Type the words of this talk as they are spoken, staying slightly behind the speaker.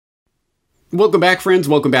Welcome back, friends.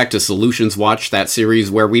 Welcome back to Solutions Watch, that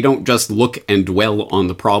series where we don't just look and dwell on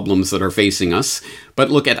the problems that are facing us,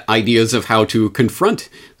 but look at ideas of how to confront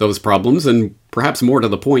those problems and, perhaps more to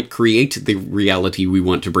the point, create the reality we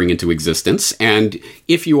want to bring into existence. And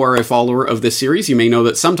if you are a follower of this series, you may know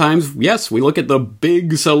that sometimes, yes, we look at the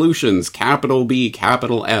big solutions, capital B,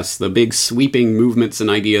 capital S, the big sweeping movements and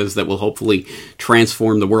ideas that will hopefully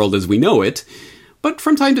transform the world as we know it. But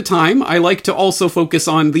from time to time, I like to also focus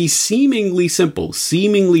on the seemingly simple,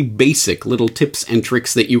 seemingly basic little tips and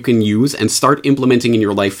tricks that you can use and start implementing in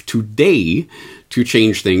your life today to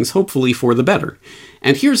change things, hopefully for the better.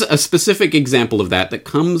 And here's a specific example of that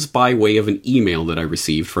comes by way of an email that I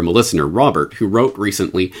received from a listener, Robert, who wrote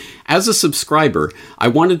recently, "As a subscriber, I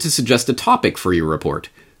wanted to suggest a topic for your report.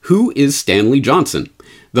 Who is Stanley Johnson?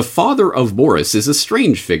 The father of Boris is a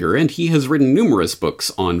strange figure, and he has written numerous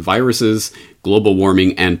books on viruses, global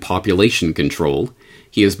warming, and population control.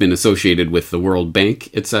 He has been associated with the World Bank,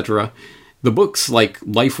 etc. The books, like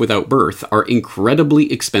Life Without Birth, are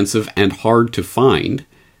incredibly expensive and hard to find.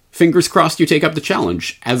 Fingers crossed you take up the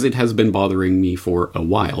challenge, as it has been bothering me for a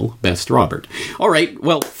while. Best, Robert." All right,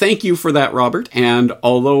 well, thank you for that, Robert, and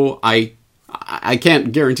although I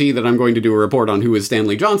can't guarantee that I'm going to do a report on who is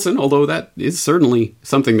Stanley Johnson, although that is certainly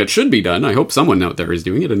something that should be done. I hope someone out there is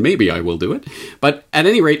doing it, and maybe I will do it. But at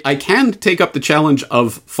any rate, I can take up the challenge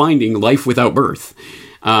of finding Life Without Birth.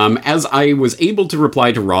 As I was able to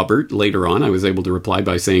reply to Robert later on, I was able to reply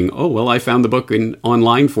by saying, "Oh, well, I found the book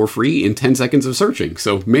online for free in 10 seconds of searching,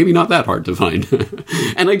 so maybe not that hard to find."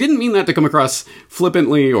 And I didn't mean that to come across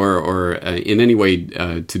flippantly or in any way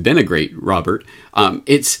to denigrate Robert.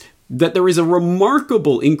 It's that there is a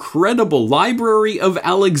remarkable, incredible Library of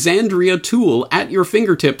Alexandria tool at your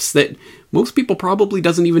fingertips that most people probably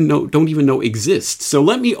don't even know exists. So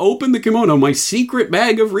let me open the kimono, my secret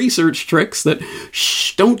bag of research tricks that,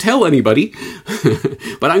 don't tell anybody.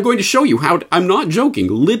 But I'm going to show you how, I'm not joking,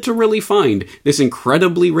 literally find this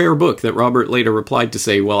incredibly rare book that Robert later replied to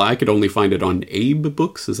say, well, I could only find it on Abe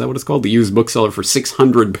Books, is that what it's called? The used bookseller for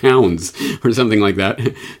 £600 or something like that.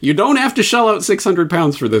 You don't have to shell out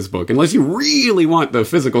 £600 for this book, unless you really want the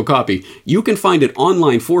physical copy. You can find it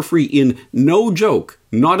online for free in, no joke,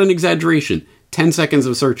 not an exaggeration, 10 seconds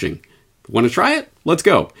of searching. Want to try it? Let's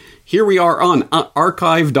go. Here we are on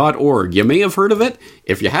archive.org. You may have heard of it.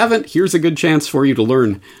 If you haven't, here's a good chance for you to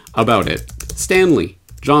learn about it. Stanley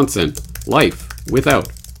Johnson, Life Without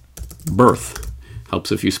Birth.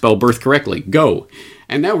 Helps if you spell birth correctly. Go.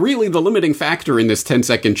 And now really the limiting factor in this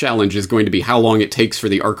 10-second challenge is going to be how long it takes for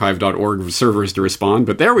the archive.org servers to respond.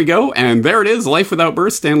 But there we go. And there it is. Life Without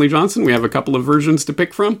Birth, Stanley Johnson. We have a couple of versions to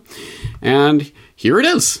pick from. And here it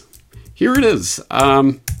is. Here it is.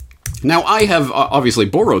 Now, I have obviously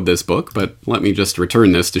borrowed this book, but let me just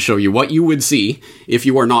return this to show you what you would see if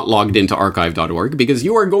you are not logged into archive.org, because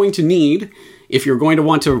you are going to need, if you're going to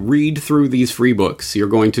want to read through these free books, you're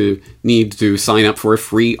going to need to sign up for a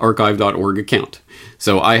free archive.org account.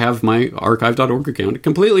 So I have my archive.org account,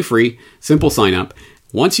 completely free, simple sign up.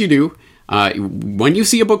 Once you do, when you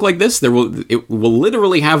see a book like this, it will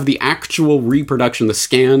literally have the actual reproduction, the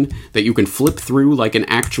scan that you can flip through like an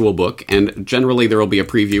actual book, and generally there will be a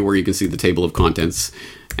preview where you can see the table of contents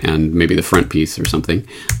and maybe the front piece or something.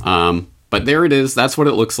 But there it is. That's what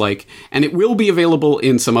it looks like, and it will be available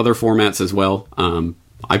in some other formats as well.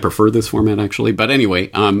 I prefer this format actually, but anyway.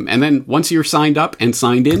 And then once you're signed up and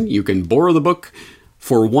signed in, you can borrow the book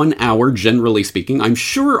for 1 hour, generally speaking. I'm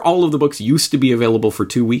sure all of the books used to be available for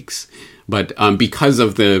 2 weeks, but because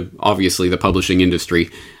of obviously the publishing industry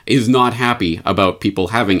is not happy about people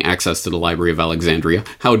having access to the Library of Alexandria.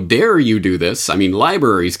 How dare you do this? I mean,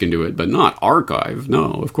 libraries can do it, but not archive. No,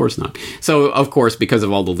 of course not. So, of course, because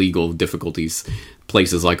of all the legal difficulties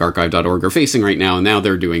places like archive.org are facing right now, now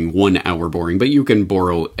they're doing 1 hour borrowing, but you can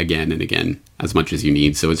borrow again and again as much as you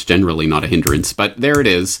need, so it's generally not a hindrance. But there it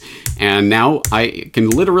is, and now I can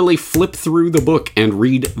literally flip through the book and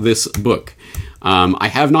read this book. I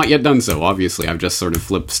have not yet done so, obviously. I've just sort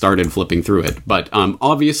of started flipping through it. But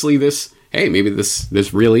obviously maybe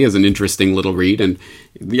this really is an interesting little read. And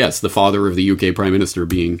yes, the father of the UK Prime Minister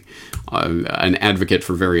being an advocate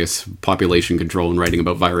for various population control and writing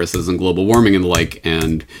about viruses and global warming and the like,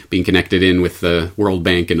 and being connected in with the World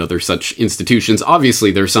Bank and other such institutions. Obviously,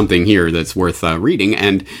 there's something here that's worth reading,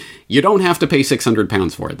 and you don't have to pay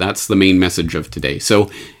 £600 for it. That's the main message of today. So,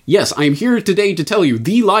 yes, I'm here today to tell you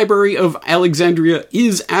the Library of Alexandria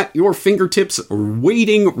is at your fingertips,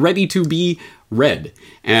 waiting, ready to be read.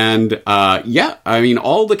 And, I mean,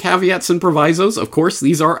 all the caveats and provisos, of course,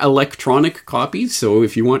 these are electronic copies. So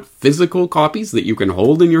if you want physical copies that you can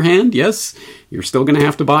hold in your hand, yes, you're still going to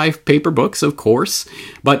have to buy paper books, of course.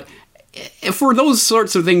 But for those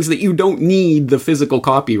sorts of things that you don't need the physical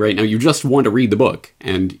copy right now, you just want to read the book,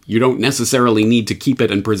 and you don't necessarily need to keep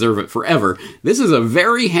it and preserve it forever, this is a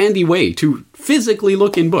very handy way to physically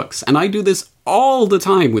look in books. And I do this all the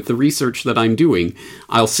time with the research that I'm doing.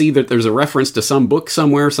 I'll see that there's a reference to some book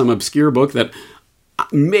somewhere, some obscure book that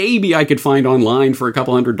maybe I could find online for a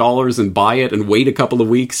couple $100 and buy it and wait a couple of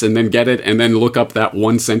weeks and then get it and then look up that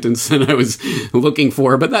one sentence that I was looking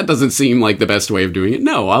for. But that doesn't seem like the best way of doing it.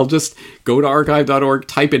 No, I'll just go to archive.org,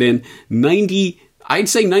 type it in. I'd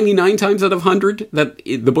say 99 times out of 100 that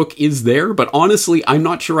the book is there, but honestly, I'm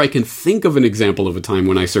not sure I can think of an example of a time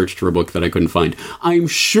when I searched for a book that I couldn't find. I'm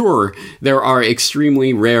sure there are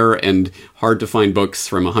extremely rare and hard to find books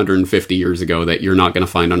from 150 years ago that you're not going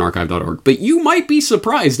to find on archive.org, but you might be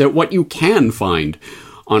surprised at what you can find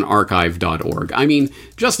on archive.org. I mean,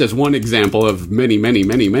 just as one example of many, many,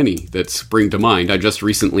 many, many that spring to mind, I just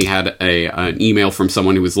recently had an email from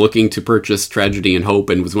someone who was looking to purchase Tragedy and Hope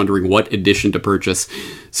and was wondering what edition to purchase.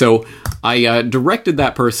 So I directed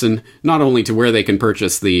that person not only to where they can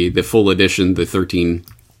purchase the full edition, the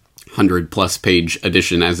 1,300 plus page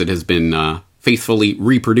edition as it has been faithfully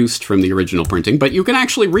reproduced from the original printing, but you can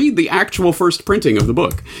actually read the actual first printing of the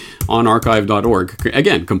book on archive.org.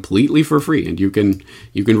 Again, completely for free, and you can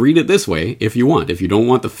read it this way if you want. If you don't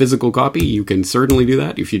want the physical copy, you can certainly do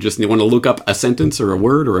that. If you just want to look up a sentence or a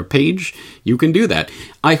word or a page, you can do that.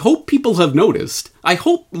 I hope people have noticed. I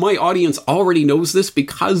hope my audience already knows this,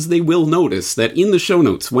 because they will notice that in the show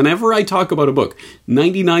notes, whenever I talk about a book,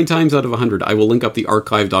 99 times out of 100, I will link up the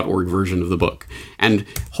archive.org version of the book. And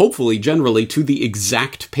hopefully, generally, to the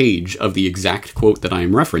exact page of the exact quote that I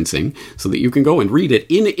am referencing, so that you can go and read it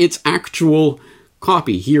in its actual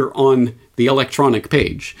copy here on the electronic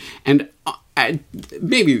page. And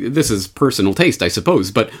maybe this is personal taste, I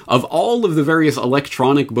suppose, but of all of the various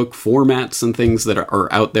electronic book formats and things that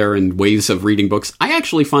are out there and ways of reading books, I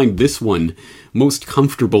actually find this one most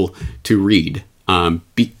comfortable to read.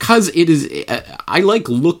 Because it is, I like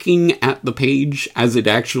looking at the page as it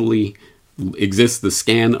actually exists, the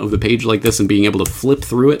scan of the page like this, and being able to flip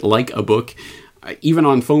through it like a book. Even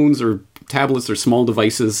on phones or tablets or small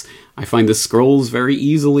devices, I find this scrolls very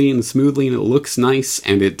easily and smoothly, and it looks nice,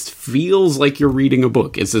 and it feels like you're reading a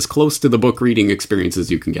book. It's as close to the book reading experience as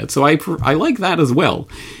you can get. So I like that as well.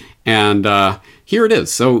 And here it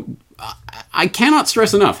is. So I cannot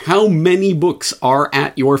stress enough how many books are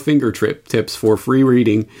at your fingertips for free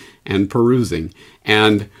reading and perusing.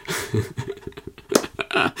 And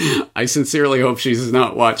I sincerely hope she's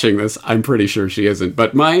not watching this. I'm pretty sure she isn't.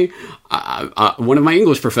 But one of my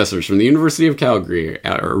English professors from the University of Calgary,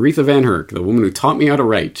 Aretha Van Herk, the woman who taught me how to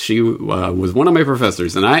write, she was one of my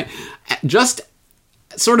professors. And I just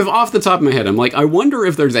sort of off the top of my head, I'm like, I wonder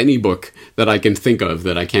if there's any book that I can think of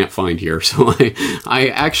that I can't find here. So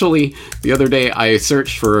I actually, the other day, I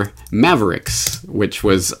searched for Mavericks, which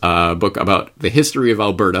was a book about the history of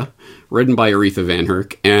Alberta, written by Aretha Van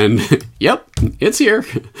Herk, and yep, it's here.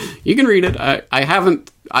 You can read it. I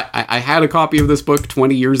had a copy of this book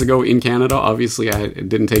 20 years ago in Canada. Obviously, I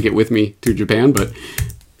didn't take it with me to Japan, but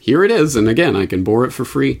here it is. And again, I can borrow it for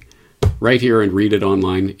free right here and read it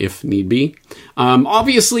online if need be.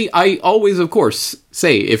 Obviously, I always, of course,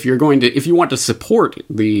 say if you want to support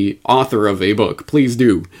the author of a book, please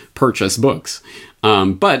do purchase books.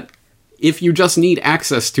 But if you just need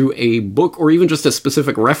access to a book or even just a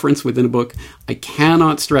specific reference within a book, I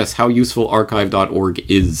cannot stress how useful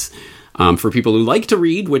archive.org is. For people who like to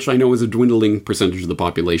read, which I know is a dwindling percentage of the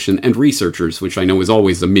population, and researchers, which I know is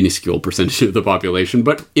always a minuscule percentage of the population.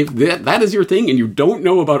 But if that is your thing and you don't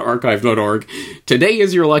know about archive.org, today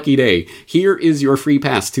is your lucky day. Here is your free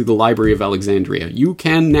pass to the Library of Alexandria. You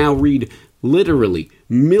can now read literally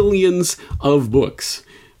millions of books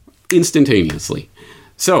instantaneously.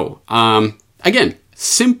 So, again,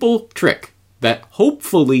 simple trick that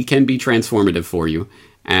hopefully can be transformative for you.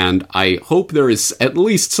 And I hope there is at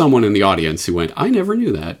least someone in the audience who went, I never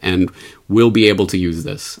knew that, and will be able to use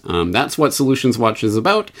this. That's what Solutions Watch is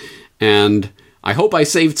about, and I hope I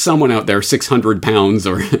saved someone out there £600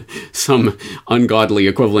 or some ungodly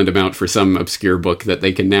equivalent amount for some obscure book that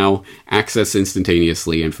they can now access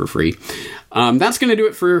instantaneously and for free. That's going to do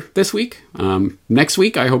it for this week. Next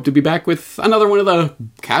week, I hope to be back with another one of the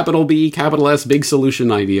capital B, capital S, big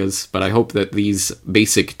solution ideas, but I hope that these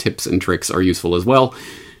basic tips and tricks are useful as well.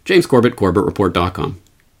 James Corbett, CorbettReport.com.